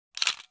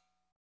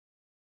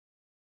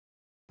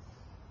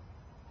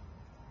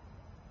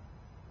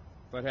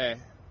But hey,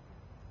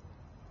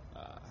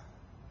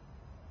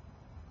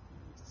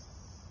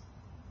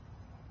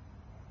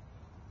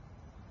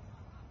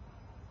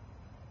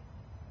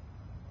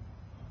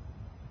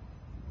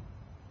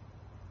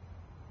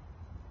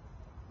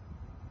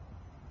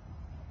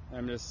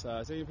 I'm just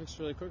taking a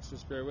picture really quick, so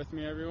just bear with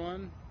me,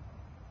 everyone.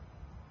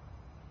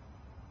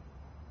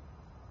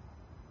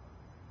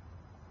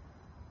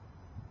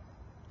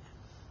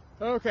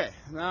 Okay,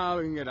 now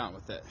we can get on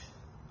with it.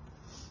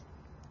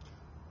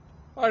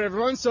 Alright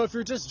everyone, so if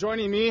you're just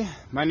joining me,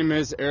 my name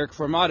is Eric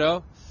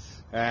Formato,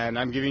 and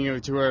I'm giving you a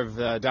tour of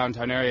the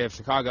downtown area of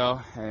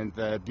Chicago and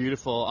the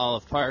beautiful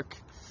Olive Park,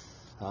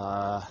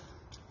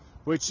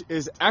 which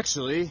is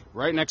actually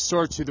right next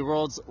door to the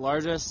world's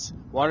largest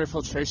water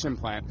filtration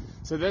plant.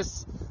 So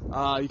this,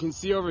 you can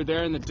see over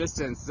there in the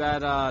distance,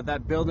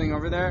 that building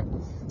over there.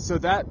 So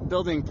that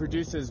building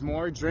produces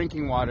more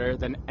drinking water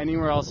than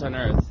anywhere else on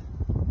Earth.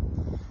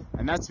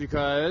 And that's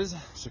because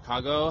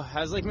Chicago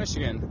has Lake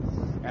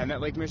Michigan, and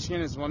that Lake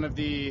Michigan is one of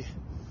the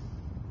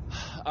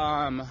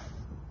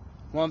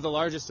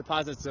largest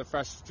deposits of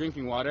fresh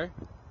drinking water.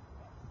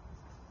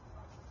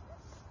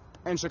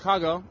 And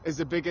Chicago is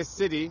the biggest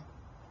city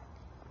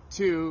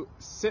to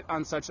sit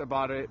on such a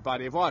body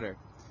of water.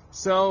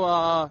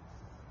 So,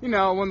 when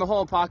the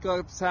whole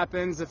apocalypse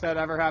happens, if that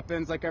ever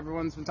happens, like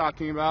everyone's been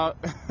talking about,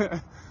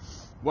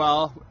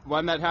 well,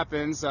 when that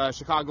happens,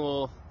 Chicago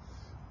will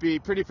be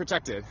pretty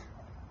protected.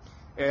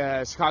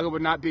 Chicago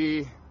would not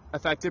be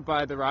affected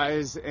by the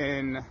rise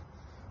in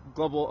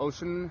global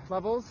ocean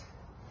levels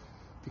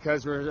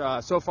because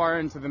we're so far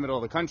into the middle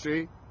of the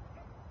country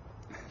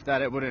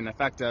that it wouldn't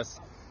affect us,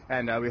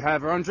 and we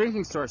have our own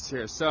drinking source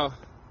here. So,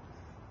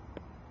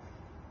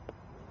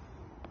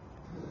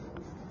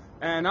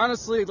 and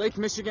honestly, Lake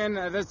Michigan,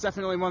 that's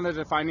definitely one of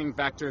the defining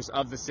factors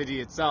of the city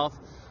itself,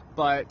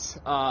 but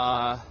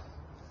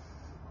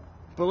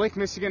Lake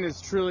Michigan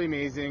is truly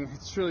amazing.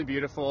 It's truly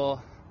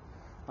beautiful.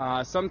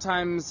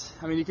 Sometimes,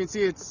 you can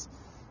see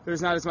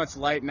there's not as much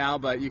light now,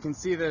 but you can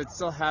see that it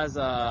still has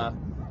a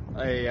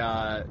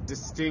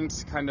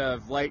distinct kind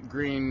of light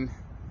green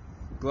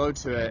glow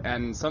to it.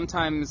 And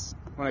sometimes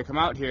when I come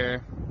out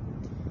here,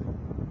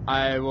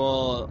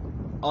 I'll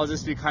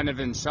just be kind of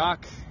in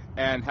shock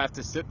and have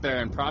to sit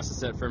there and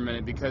process it for a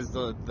minute because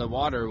the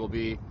water will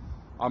be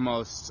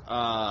almost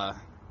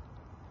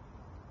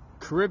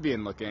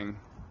Caribbean looking.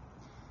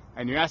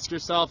 And you ask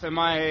yourself, am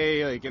I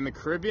in the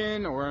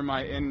Caribbean or am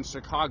I in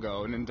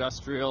Chicago, an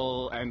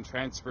industrial and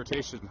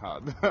transportation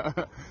hub?